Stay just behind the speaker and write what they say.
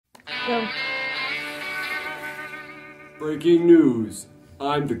Go. Breaking news.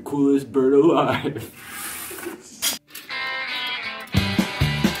 I'm the coolest bird alive.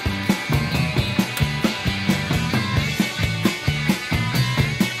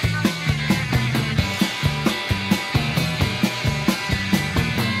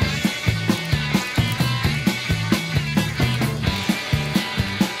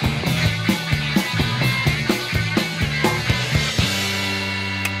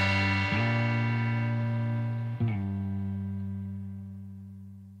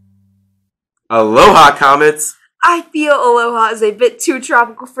 Aloha, Comets! I feel Aloha is a bit too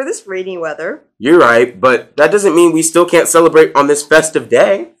tropical for this rainy weather. You're right, but that doesn't mean we still can't celebrate on this festive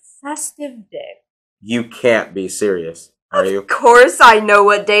day. Festive day. You can't be serious, are you? Of course I know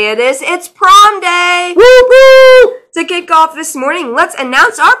what day it is. It's prom day! Woo-hoo! To kick off this morning, let's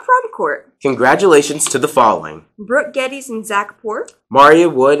announce our prom court. Congratulations to the following. Brooke Geddes and Zach Port. Maria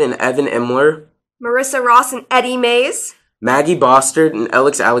Wood and Evan Imler. Marissa Ross and Eddie Mays. Maggie Bostard and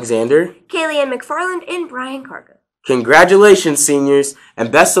Alex Alexander. Kaylee Ann McFarland and Brian Carga. Congratulations, seniors,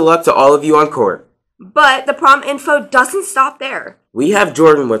 and best of luck to all of you on court. But the prom info doesn't stop there. We have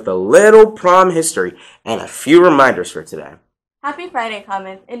Jordan with a little prom history and a few reminders for today. Happy Friday,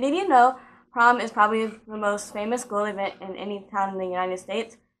 Comets. And did you know prom is probably the most famous school event in any town in the United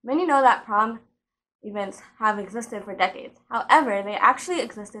States? Many know that prom events have existed for decades. However, they actually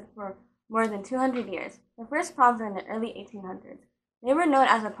existed for more than 200 years. The first proms were in the early 1800s. They were known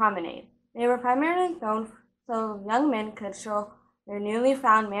as a promenade. They were primarily thrown so young men could show their newly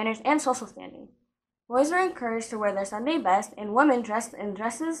found manners and social standing. Boys were encouraged to wear their Sunday best, and women dressed in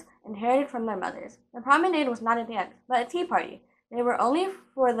dresses inherited from their mothers. The promenade was not a dance, but a tea party. They were only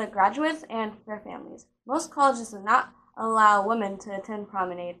for the graduates and their families. Most colleges did not allow women to attend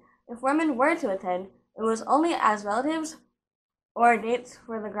promenade. If women were to attend, it was only as relatives or dates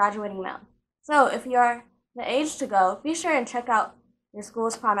for the graduating male. So if you are the age to go, be sure and check out your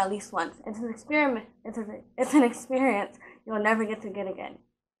school's prom at least once. It's an experiment. It's an experience you'll never get to get again.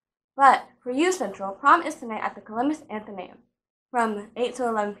 But for you, Central, prom is tonight at the Columbus Athenaeum from 8 to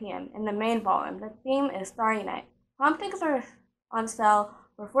 11 p.m. in the main ballroom. The theme is Starry Night. Prom tickets are on sale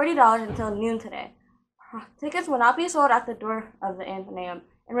for $40 until noon today. Tickets will not be sold at the door of the Athenaeum.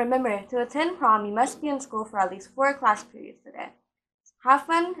 And remember, to attend prom, you must be in school for at least 4 class periods today. Have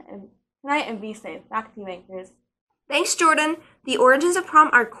fun tonight and be safe. Back to you, anchors. Thanks, Jordan. The origins of prom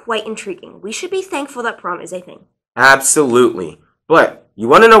are quite intriguing. We should be thankful that prom is a thing. Absolutely. But you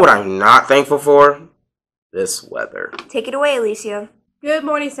want to know what I'm not thankful for? This weather. Take it away, Alicia. Good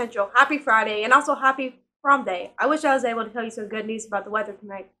morning, Central. Happy Friday, and also happy prom day. I wish I was able to tell you some good news about the weather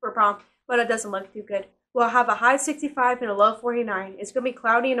tonight for prom, but it doesn't look too good. We'll have a high 65 and a low 49. It's going to be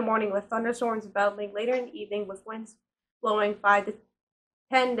cloudy in the morning with thunderstorms developing later in the evening with winds blowing 5 to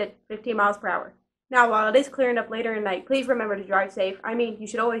 10 to 15 miles per hour. Now, while it is clearing up later in the night, please remember to drive safe. I mean, you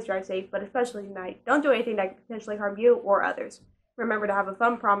should always drive safe, but especially tonight. Don't do anything that could potentially harm you or others. Remember to have a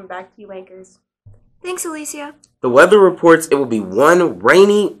fun prom, and back to you, anchors. Thanks, Alicia. The weather reports it will be one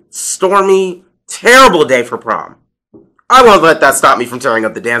rainy, stormy, terrible day for prom. I won't let that stop me from tearing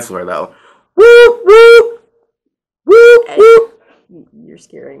up the dance floor, though. Woo, woo, woo, woo. You're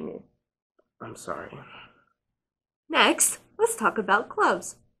scaring me. I'm sorry. Next, let's talk about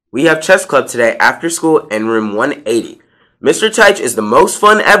clubs. We have chess club today after school in room 180. Mr. Teich is the most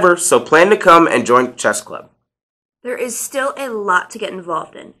fun ever, so plan to come and join chess club. There is still a lot to get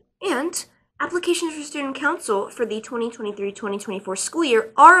involved in, and applications for student council for the 2023-2024 school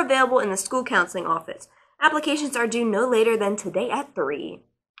year are available in the school counseling office. Applications are due no later than today at 3.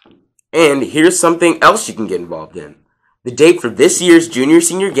 And here's something else you can get involved in. The date for this year's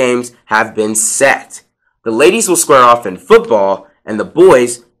junior-senior games have been set. The ladies will square off in football and the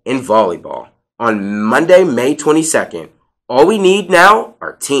boys in volleyball on Monday, May 22nd. All we need now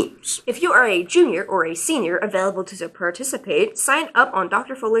are teams. If you are a junior or a senior available to participate, sign up on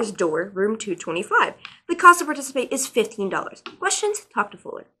Dr. Fuller's door, room 225. The cost to participate is $15. Questions? Talk to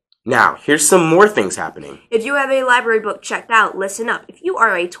Fuller. Now, here's some more things happening. If you have a library book checked out, listen up. If you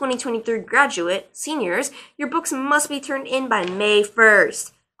are a 2023 graduate, seniors, your books must be turned in by May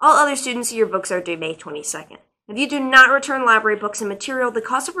 1st. All other students, your books are due May 22nd. If you do not return library books and material, the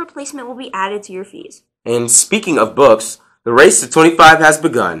cost of replacement will be added to your fees. And speaking of books, the race to 25 has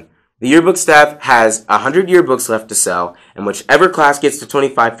begun. The yearbook staff has 100 yearbooks left to sell, and whichever class gets to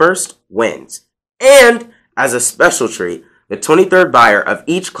 25 first wins. And, as a special treat, the 23rd buyer of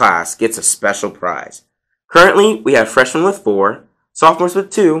each class gets a special prize. Currently, we have freshmen with 4, sophomores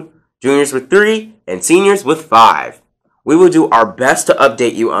with 2, juniors with 3, and seniors with 5. We will do our best to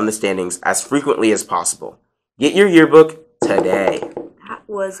update you on the standings as frequently as possible. Get your yearbook today. That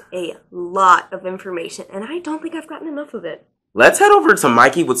was a lot of information, and I don't think I've gotten enough of it. Let's head over to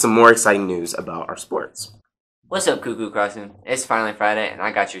Mikey with some more exciting news about our sports. What's up, Cuckoo Crossing? It's finally Friday, and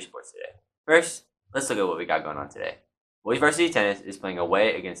I got your sports today. First, let's look at what we got going on today. Boys varsity tennis is playing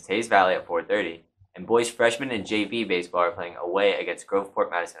away against Tays Valley at 4:30, and boys freshman and JV baseball are playing away against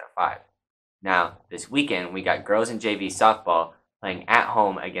Groveport Madison at 5. Now, this weekend, we got girls and JV softball playing at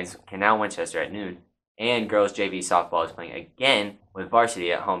home against Canal Winchester at noon, and girls JV softball is playing again with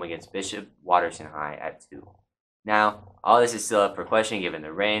varsity at home against Bishop Watterson High at 2. Now, all this is still up for question given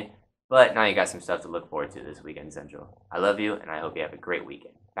the rain, but now you got some stuff to look forward to this weekend, Central. I love you, and I hope you have a great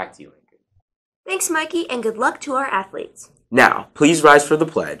weekend. Back to you, Ingrid. Thanks, Mikey, and good luck to our athletes. Now, please rise for the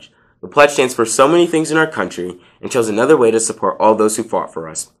pledge. The pledge stands for so many things in our country and shows another way to support all those who fought for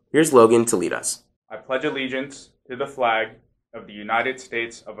us. Here's Logan to lead us. I pledge allegiance to the flag of the United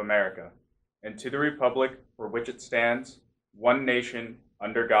States of America and to the republic for which it stands, one nation,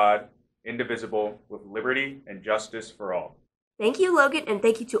 under God, indivisible, with liberty and justice for all. Thank you, Logan, and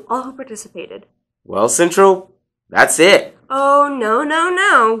thank you to all who participated. Well, Central, that's it. Oh,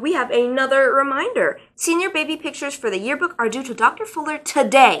 no. We have another reminder. Senior baby pictures for the yearbook are due to Dr. Fuller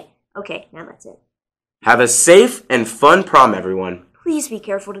today. Okay, now that's it. Have a safe and fun prom, everyone. Please be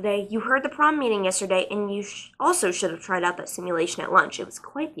careful today. You heard the prom meeting yesterday, and you also should have tried out that simulation at lunch. It was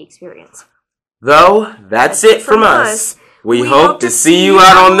quite the experience. Though, that's it from us. We hope to see you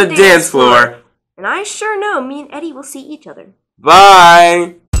out on the dance floor. And I sure know me and Eddie will see each other.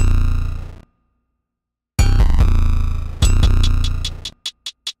 Bye!